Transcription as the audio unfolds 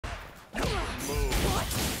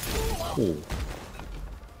Oh.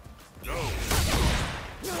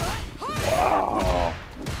 Wow.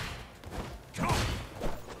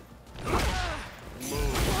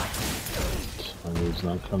 My move's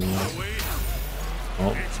not coming out.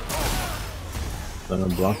 Oh. That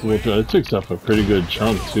unblockable. It takes off a pretty good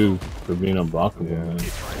chunk too for being unblockable, man.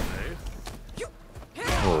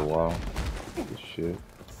 Oh wow. Good shit.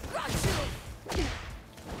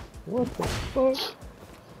 What the fuck?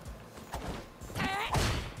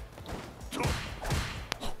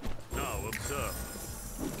 Now observe.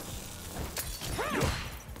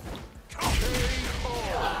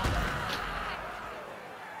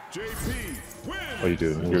 JP win. What are you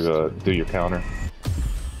doing? You're gonna do your counter?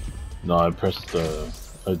 No, I pressed the.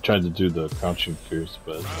 I tried to do the crouching fierce,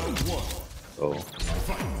 but. Oh.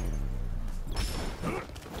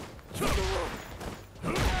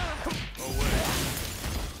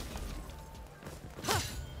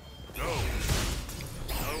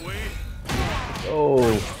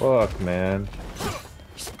 Oh fuck, man.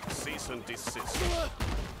 Cease and desist.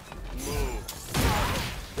 Move.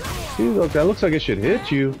 See, look, that looks like it should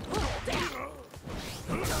hit you.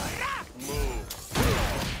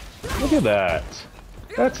 Look at that.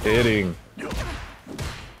 That's hitting.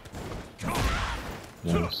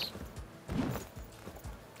 Nice.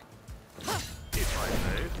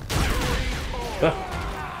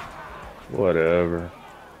 Whatever.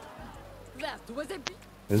 That was a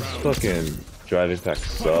This fucking driving pack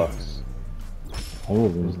sucks. All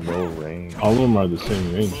of There's them. no range. All of them are the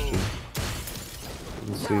same range, too.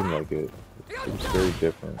 Doesn't seem like it. It seems very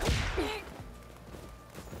different.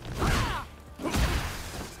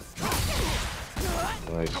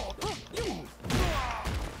 Nice.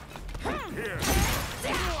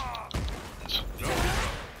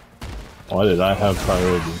 Why did I have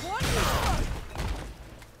priority?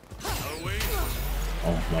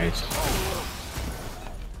 Oh, nice.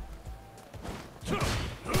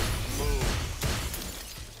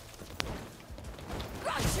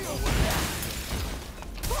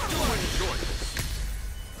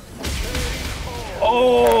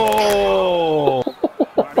 Oh!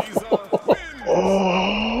 Marisa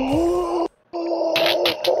wins.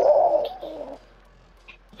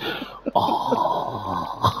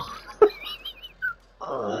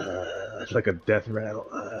 It's like a death rattle.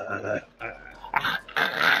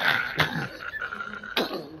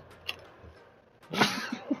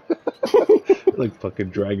 Like fucking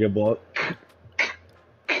Dragon Ball.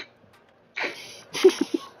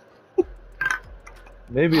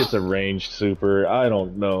 Maybe it's a ranged super. I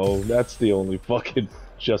don't know. That's the only fucking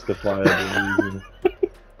justifiable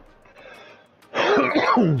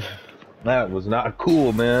reason. That was not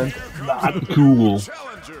cool, man. Not cool.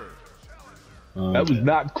 Challenger. That was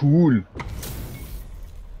not cool.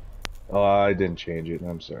 Oh, I didn't change it.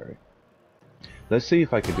 I'm sorry. Let's see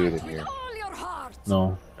if I can do it in here. all your heart.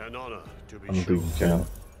 No, An honor to be I don't think you shown.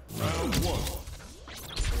 can. Round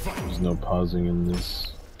one. There's no pausing in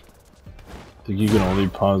this. I think you can only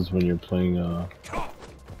pause when you're playing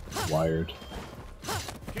wired.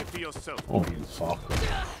 Give yourself. Oh, fuck.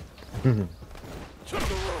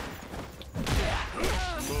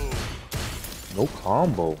 No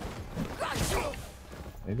combo.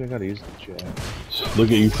 Maybe I gotta use the jab. Look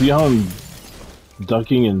at you. See how I'm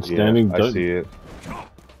ducking and standing? Yeah, I see it.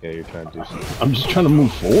 Yeah, you're trying to do something. I'm just trying to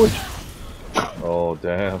move forward. Oh,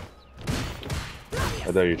 damn.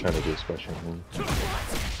 I thought you were trying to do a special move.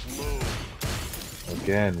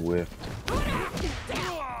 Again, whiffed.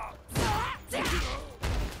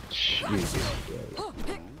 Jesus Christ.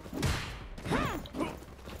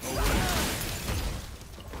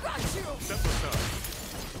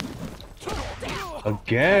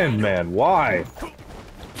 Again, man, why?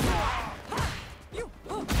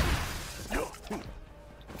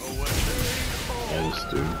 Yeah, this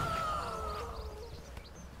dude.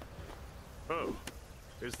 Oh,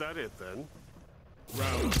 is that it then?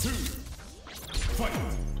 Round two. Fight.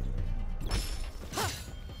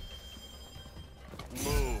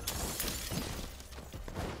 Move.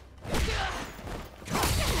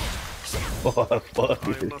 Oh, fuck. I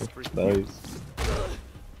must be- Nice.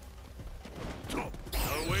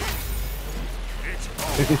 Away. It's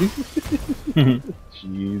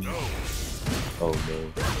Jeez. go. Oh, no.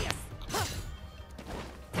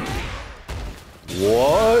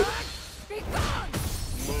 What?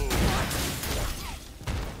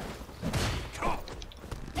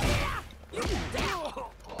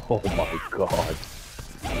 Oh my god.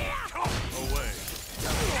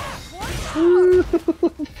 Away.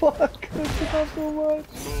 Fuck, that's not so much.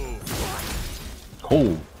 Move.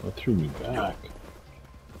 Oh, that threw me back.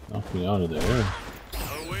 Knocked me out of the air.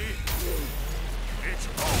 Away. It's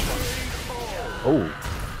Oh.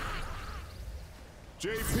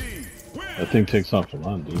 JP, win! That thing takes off a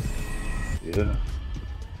lot, dude. Yeah.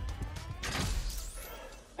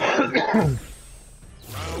 Round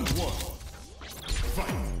one.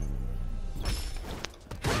 Fight!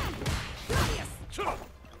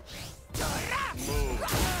 Move.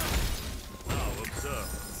 Now observe.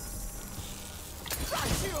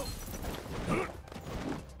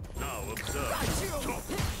 Now observe.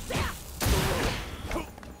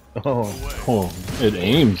 Oh, Oh, it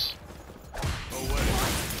aims.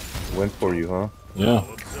 Away. went for you, huh? Yeah.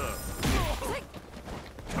 Observe.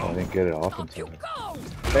 Oh, I didn't get it off in You time.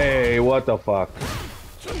 go! Hey, what the fuck?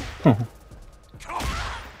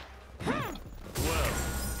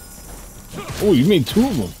 Oh, you made two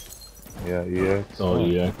of them. Yeah, EX. Oh,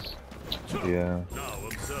 EX. Yeah. Now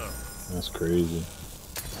observe. That's crazy.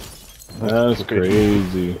 That's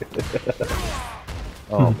crazy.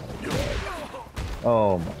 Oh my god.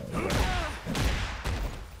 Oh my god.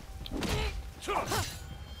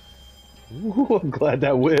 Ooh, I'm glad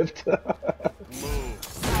that whipped. Oh Move.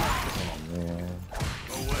 man.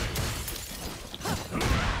 Away.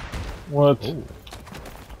 What? Ooh.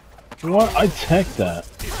 What? I tech that.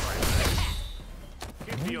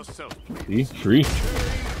 Give me yourself. See? Free.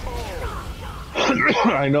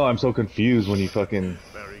 I know, I'm so confused when you fucking,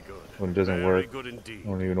 Very good. when it doesn't Very work. good indeed. I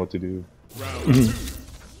don't even know what to do. Round two.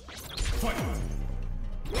 Fight.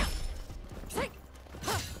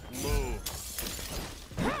 Move.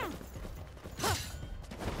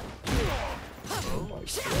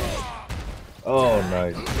 Oh,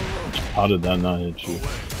 nice. How did that not hit you?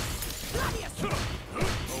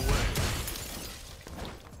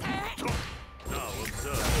 Now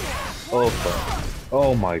observe. Oh fuck.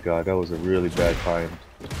 Oh my god, that was a really bad time.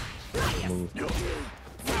 Move.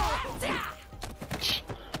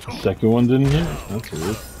 Second one didn't hit? That's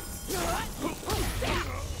weird.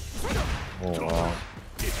 Oh wow.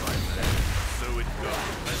 So it goes.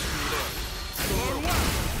 Let's learn. Forward.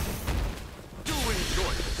 Do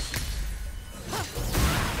enjoy this.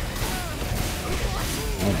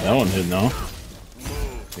 Oh, that one hit now.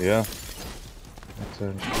 Yeah. That's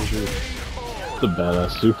pretty good. It's a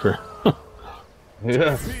badass super.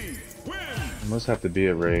 Yeah. P. Win. It must have to be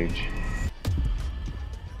at range.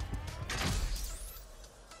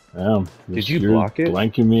 Damn. Did you you're block it?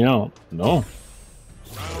 Blanking me out. No. Oh.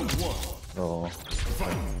 Round one.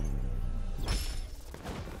 Fight.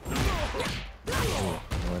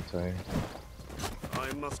 One time.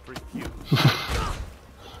 I must refuse.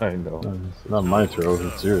 I know. It's not my throw,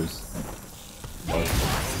 it's yours. Away.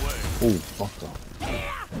 Oh, fuck off.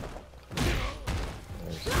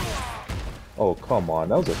 Oh, come on.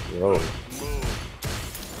 That was a throw. Move.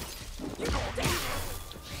 Away.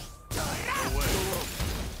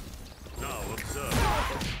 Now observe.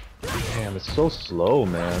 Damn, it's so slow,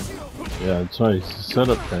 man. Yeah, that's why he's a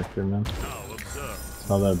setup factor, man. Now observe. That's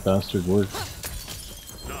how that bastard works.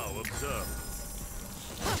 Now observe.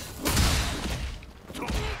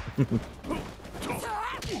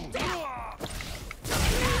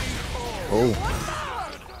 Oh.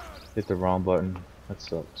 Hit the wrong button. That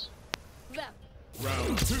sucks.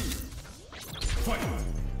 Round two. Fight.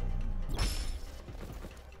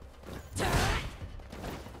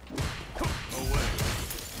 Away.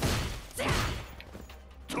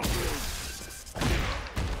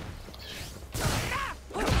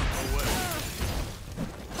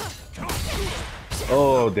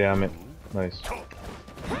 Oh, damn it. Nice.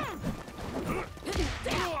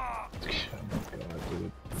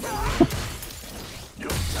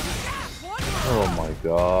 Oh my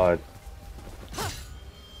god.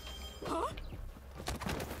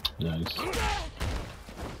 Nice.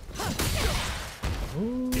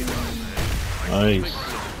 Nice.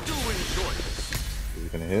 Do enjoy this. Is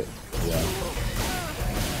it gonna hit? Yeah.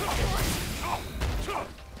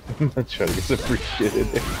 I'm trying to get some free shit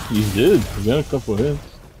in there. You did. You got a couple hits.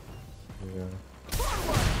 Yeah.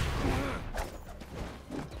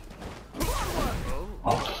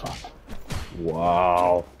 Oh, fuck.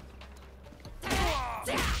 Wow.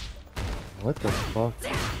 What the fuck?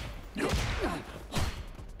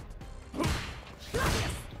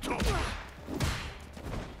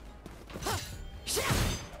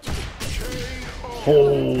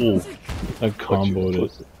 Oh! I comboed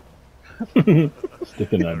it.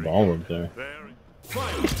 Sticking that ball up there. Very.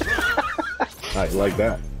 I like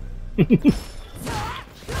that.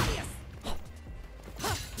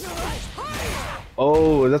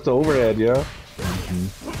 Oh, that's the overhead, yeah?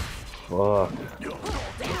 Fuck.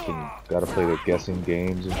 Fucking gotta play the guessing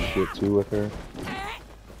games and shit too with her.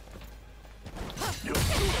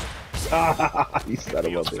 Ah, you son of a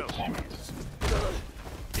bitch.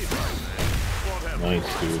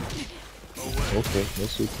 Nice, dude. Okay, no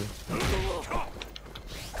super.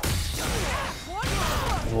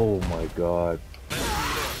 Oh my god.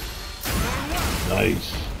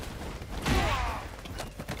 Nice.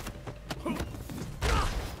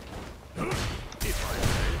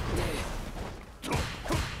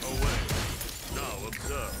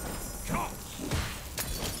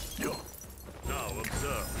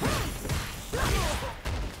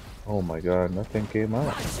 Oh my god, nothing came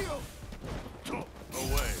out.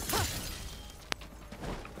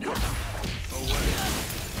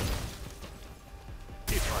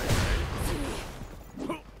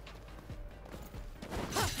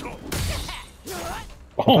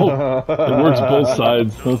 Oh, it works both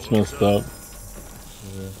sides. That's messed up.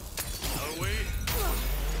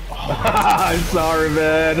 I'm sorry,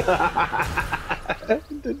 man.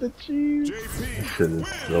 Did the cheese. This shit is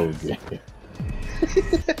so gay.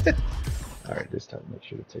 Alright, this time make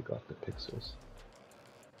sure to take off the pixels.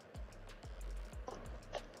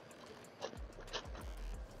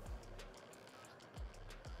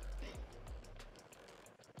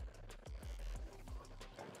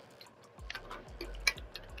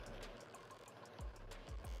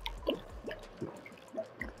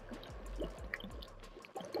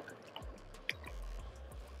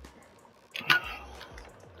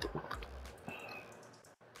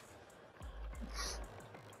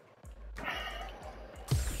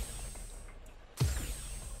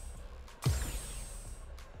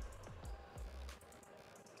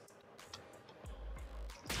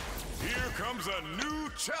 Here comes a new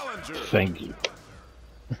challenger. Thank you.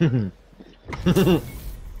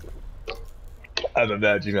 I'm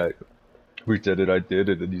imagining I pretended I did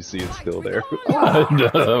it and you see it's still there.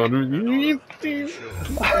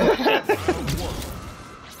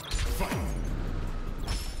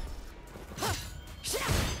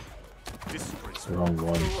 Wrong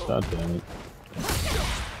one. God damn it.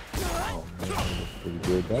 Oh man, that's pretty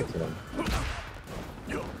good that time.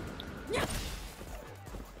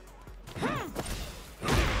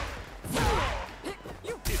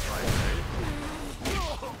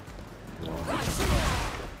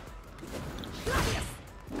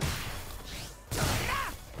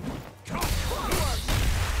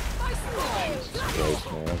 Christ,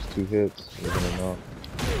 man, that's 2 hits. Even enough.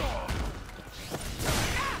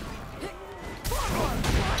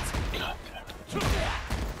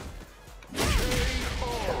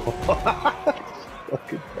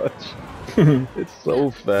 Fucking punch. It's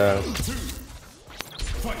so fast.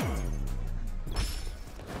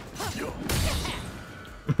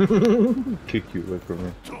 Kick you away from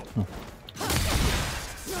me.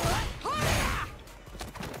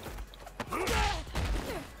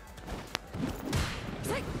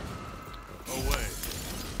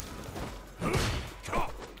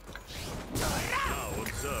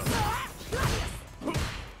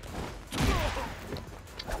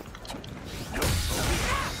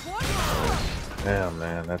 Damn,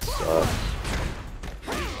 man, that sucks.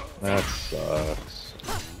 That sucks.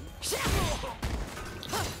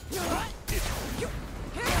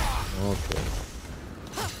 Okay.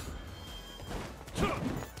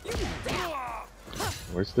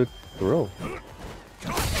 Where's the throw?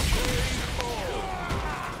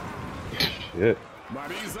 Shit.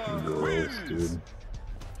 Marisa Gross, wins. dude.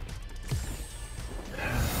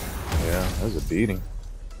 Yeah, that was a beating.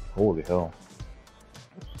 Holy hell.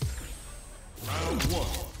 Round 1.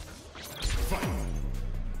 Fight.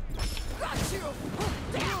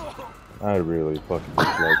 I really fucking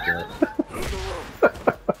dislike that.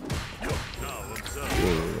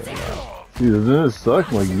 See, doesn't it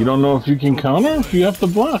suck? Like, you don't know if you can counter if you have to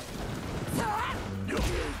block.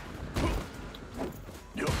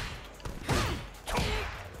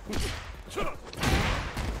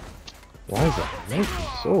 Why is that making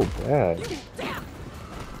so bad?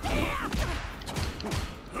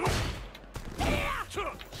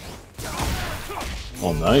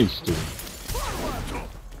 Oh, nice, dude.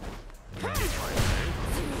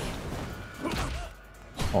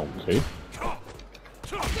 Okay.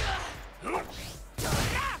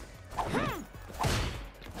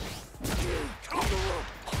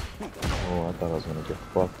 Oh, I thought I was gonna get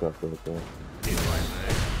fucked up right there.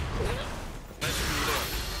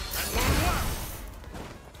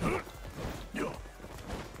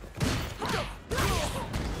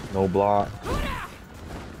 No block.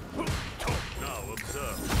 Now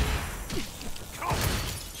observe.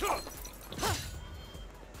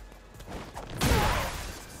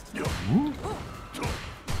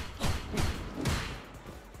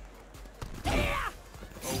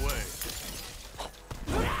 Away.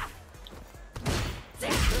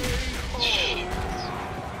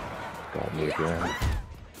 Got me again.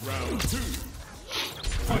 Round 2.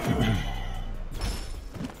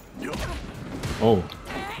 Oh,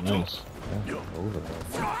 nice. Overhead.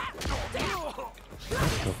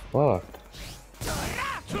 What the fuck?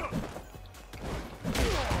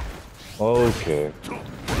 Okay.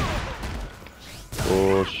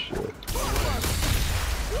 Oh shit.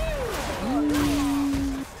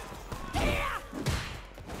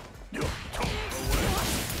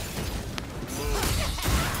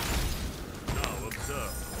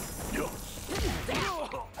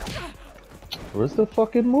 Where's the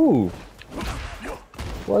fucking move?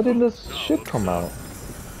 Why didn't this shit come out?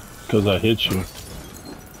 Because I hit you.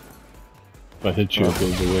 If I hit you, it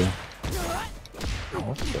goes away.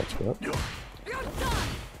 That's fucked up.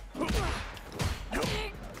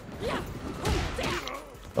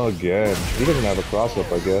 Again, he doesn't have a cross up,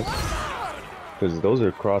 I guess. Because those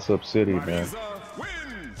are cross up city, man.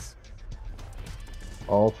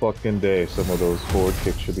 All fucking day, some of those forward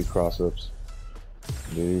kicks should be cross ups.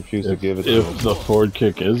 They refuse to give it to him. If the forward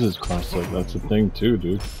kick is his cross up, that's the thing too,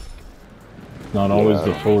 dude. Not always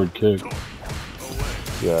the forward kick.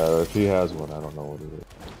 Yeah, if he has one, I don't know what it is.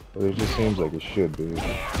 But it just seems like it should be.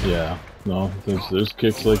 Yeah, no, there's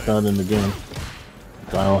kicks like that in the game.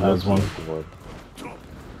 Guile has one.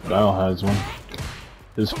 Guile has one.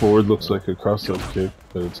 His forward looks like a cross up kick,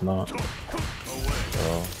 but it's not.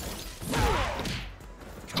 Oh.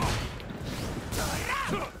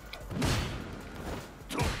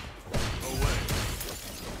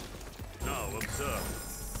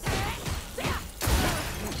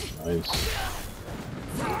 Nice.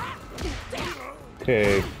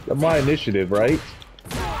 Okay, my initiative, right?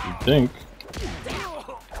 You think?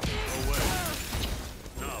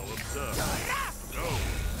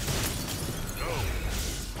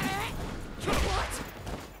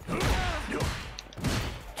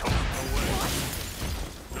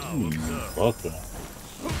 Fuck that.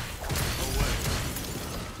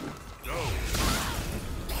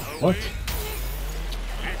 What?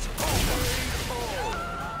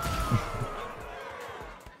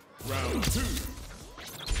 Round 2.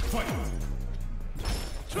 Fight.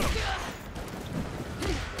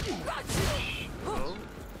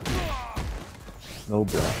 No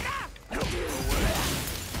block.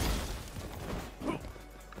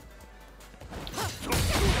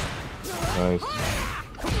 Nice.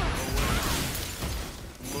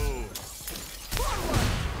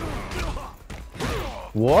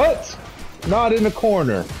 What? Not in the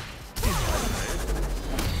corner.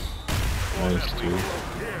 Nice, dude.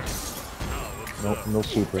 Nope, no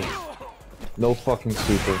super. No fucking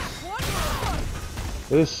super.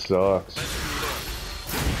 This sucks.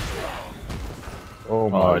 Oh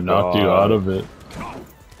my god. I knocked you out of it.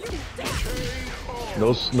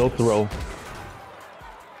 No throw.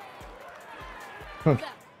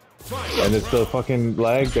 And it's the fucking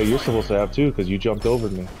lag that you're supposed to have too, because you jumped over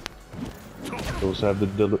me. Those have the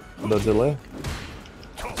delay.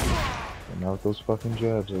 And now with those fucking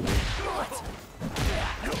jabs, I guess.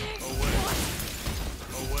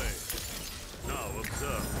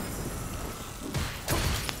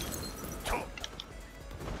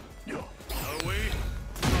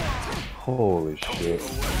 Holy shit.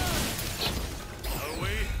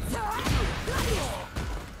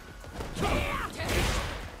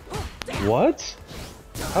 What?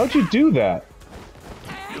 How'd you do that?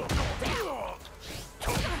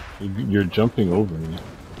 You're jumping over me.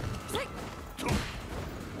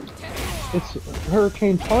 It's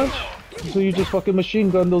Hurricane Punch? So you just fucking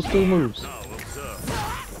machine gun those two moves.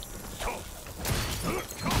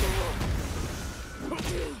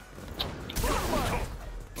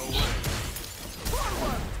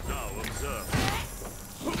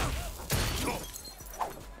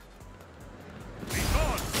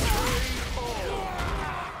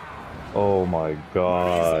 Oh my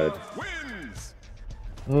god.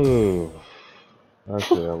 Ooh.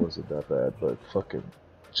 Actually, that wasn't that bad, but fucking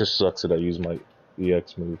just sucks that I used my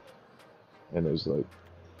EX move and it was like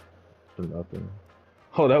for nothing.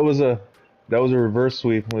 Oh, that was a reverse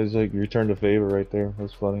sweep. It was like return to favor right there. That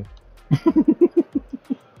was funny.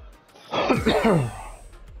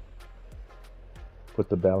 Put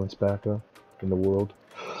the balance back up in the world.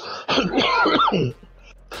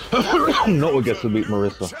 No one gets to beat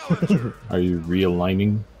Marisa. Are you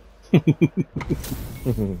realigning?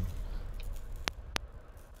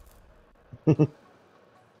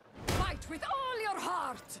 Fight with all your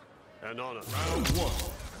heart. And on it. Round 1.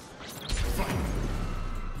 Fight.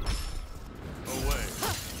 Away.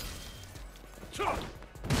 Go.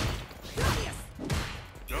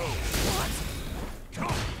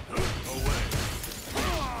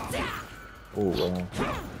 Oh wow.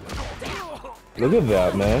 Look at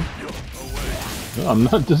that, man. No, I'm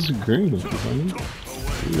not disagreeing with you, honey.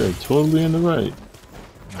 You're totally in the right.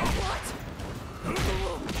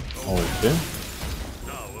 Okay.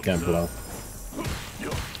 Can't block.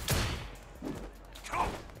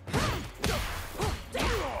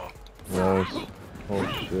 Nice. Oh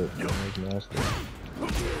shit, man, that was nasty.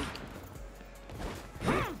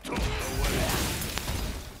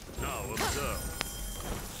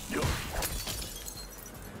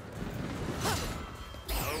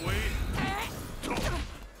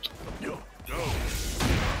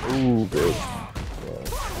 Ooh, good.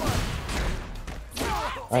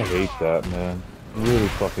 I hate that, man. I really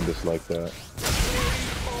fucking dislike that.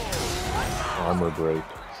 Armor break.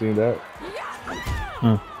 See that?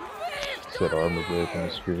 Hmm. Said armor break on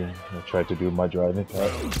the screen. I tried to do my drive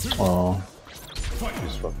impact. Oh.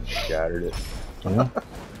 Just fucking shattered it. Yeah.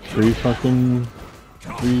 Free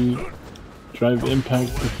drive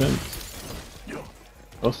impact defense.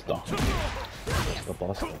 Busta. The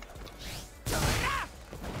boss.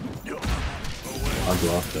 I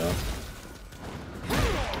blocked that.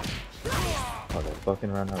 Oh, that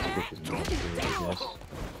fucking roundhouse kick is not good, I guess.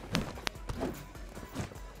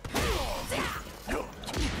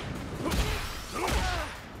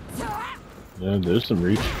 Yeah, there's some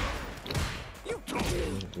reach.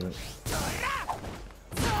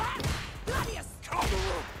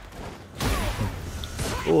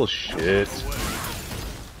 Bullshit.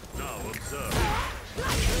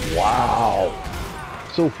 Wow.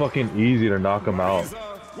 So fucking easy to knock him out.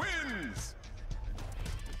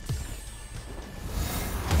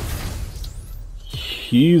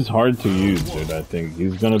 He's hard to use, dude, I think.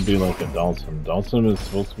 He's gonna be like a Dhalsim. Dhalsim is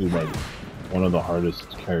supposed to be like one of the hardest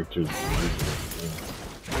characters to use.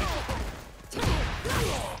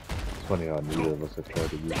 It's funny how neither of us have tried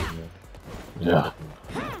to use him Yeah.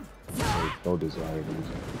 No desire to use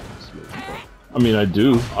him. I mean, I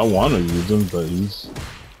do. I want to use him, but he's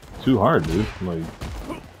too hard, dude. Like,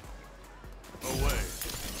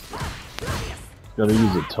 gotta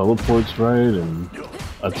use the teleports right and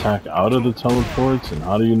attack out of the teleports. And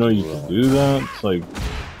how do you know you can do that? It's like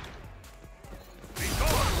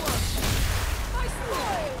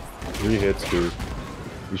 3 hits, dude.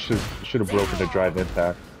 You should have broken the drive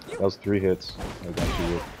impact. That was 3 hits. I got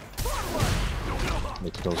you with.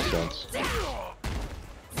 Makes no sense.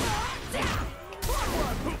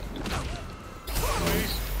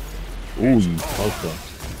 nice. Ooh, you fucked up.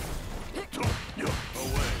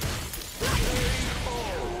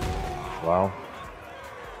 Wow.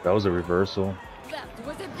 That was a reversal.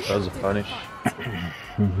 That was a punish.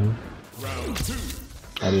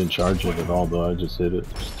 I didn't charge it at all, though. I just hit it,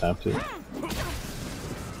 just tapped it.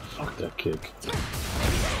 Fuck that kick.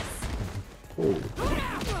 Oh.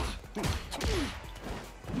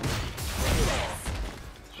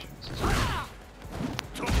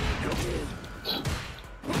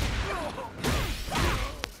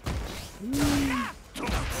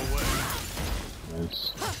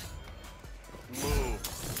 Nice.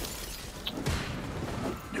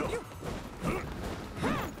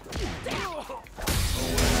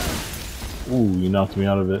 Ooh, you knocked me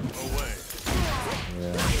out of it.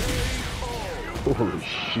 Yeah. Holy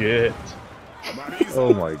shit.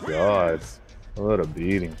 Oh my god. What a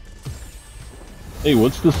beating. Hey,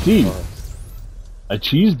 what's the seed? I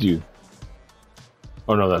cheesed you.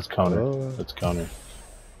 Oh no, that's counter. That's counter.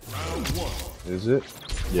 Is it?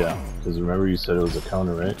 Yeah, because remember you said it was a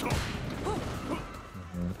counter, right?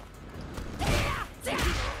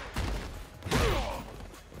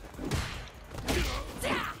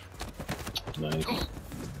 Nice.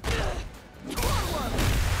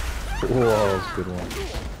 Whoa, that was a good one.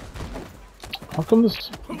 How come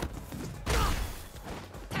this?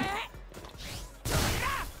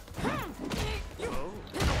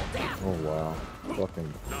 Oh wow.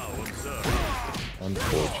 Fucking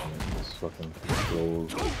unfortunate. This fucking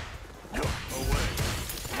controls.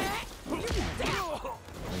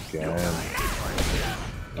 Again.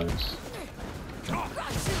 Nice.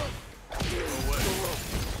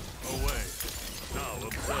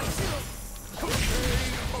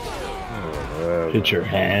 Hit your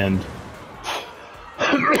hand.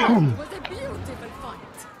 Was a beautiful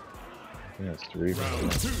fight. I think that's 3.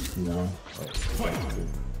 No. Oh, that's good.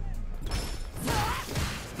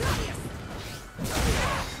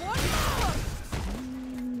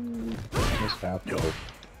 Almost half though.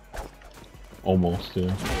 Almost,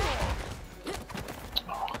 yeah.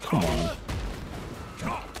 Oh, come on.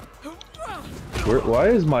 Why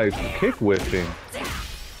is my kick whipping?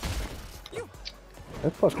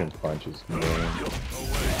 That fucking punch is lame.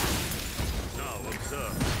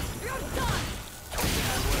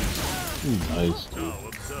 Nice, dude.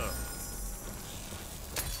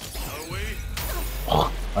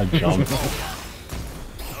 Oh, I jumped.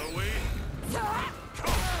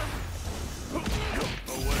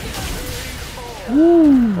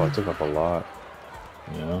 Woo! Oh, I took up a lot.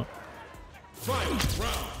 Yeah. Final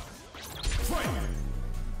round. Fight.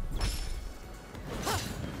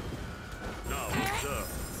 Now observe.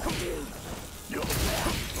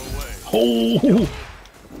 Away. Oh!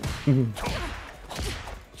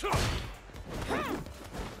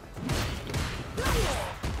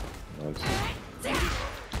 Nice.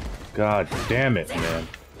 God damn it, man.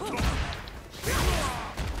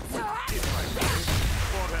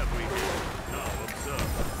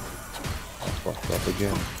 Fucked up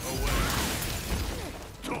again.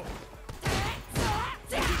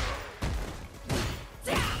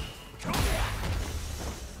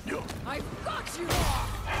 I've got you!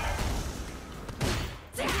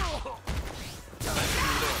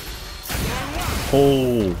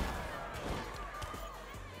 Oh!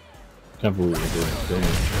 Can't believe I did it.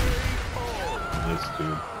 Nice,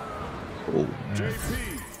 dude. Oh, man. JP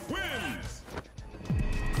wins.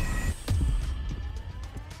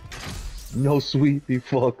 No sweetie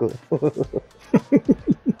fucker.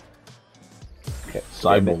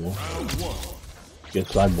 Side bowl. Round one. Get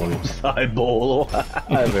side bowl. Side bowl. I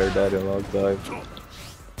haven't heard that in a long time.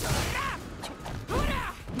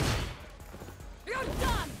 You're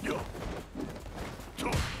done!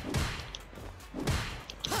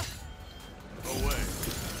 Away.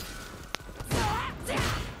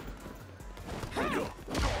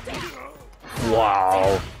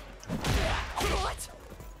 Wow.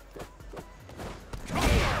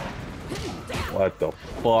 What the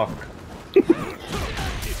fuck?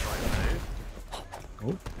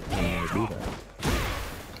 Oh, I didn't want to do that.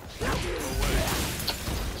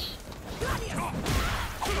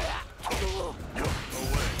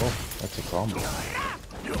 Oh, that's a combo.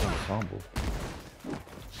 That's a combo.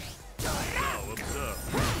 Now observe.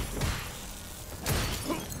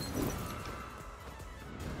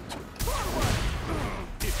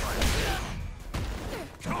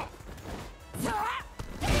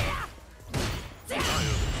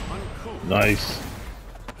 Nice.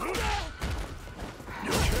 I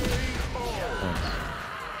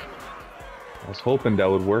was hoping that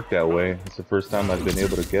would work that way. It's the first time I've been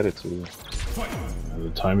able to get it to.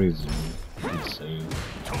 The timing's insane.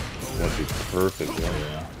 That'd be perfect,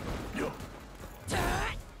 Yeah.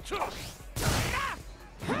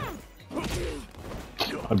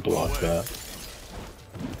 I blocked that.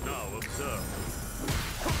 Now observe.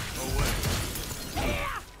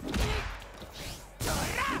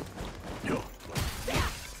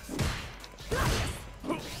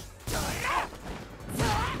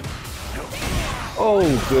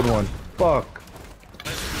 Oh, good one. Fuck.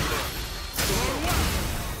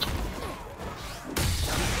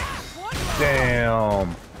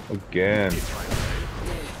 Damn. Again.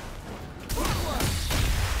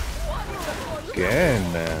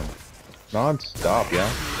 Again, man. Non-stop, yeah?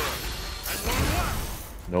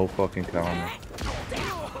 No fucking counter.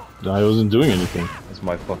 I wasn't doing anything. That's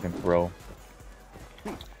my fucking throw.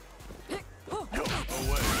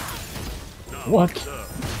 What?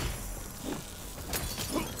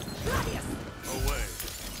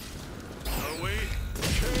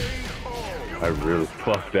 I really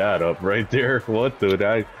fucked that up right there. What, dude?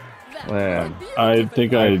 Man. I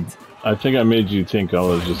think I made you think I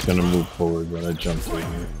was just gonna move forward when I jumped in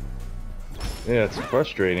here. Yeah, it's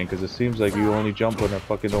frustrating because it seems like you only jump when I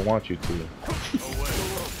fucking don't want you to.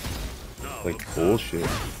 Like bullshit.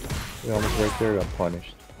 Yeah, almost right there got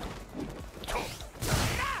punished.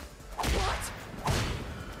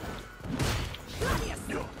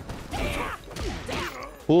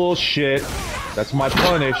 Bullshit. That's my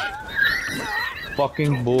punish.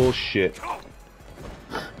 Fucking bullshit.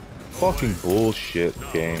 Fucking bullshit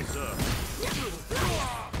game.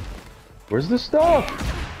 Where's the stuff?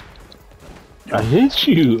 I hit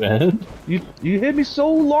you, Ed. You hit me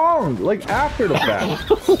so long, like after the fact.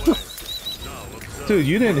 Dude,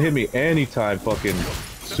 you didn't hit me anytime fucking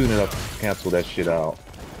soon enough to cancel that shit out.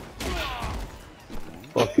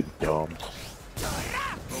 Fucking dumb.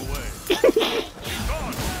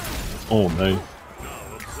 Oh, nice.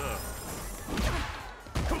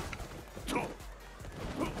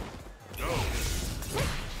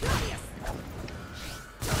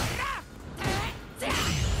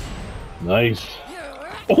 Nice.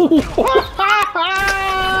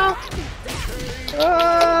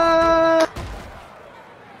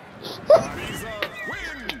 Marisa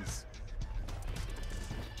wins.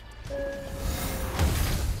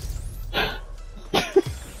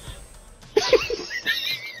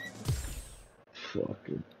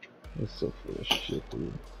 Fucking, that's so full of shit,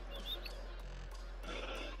 dude.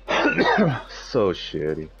 So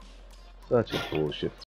shitty. Such a bullshit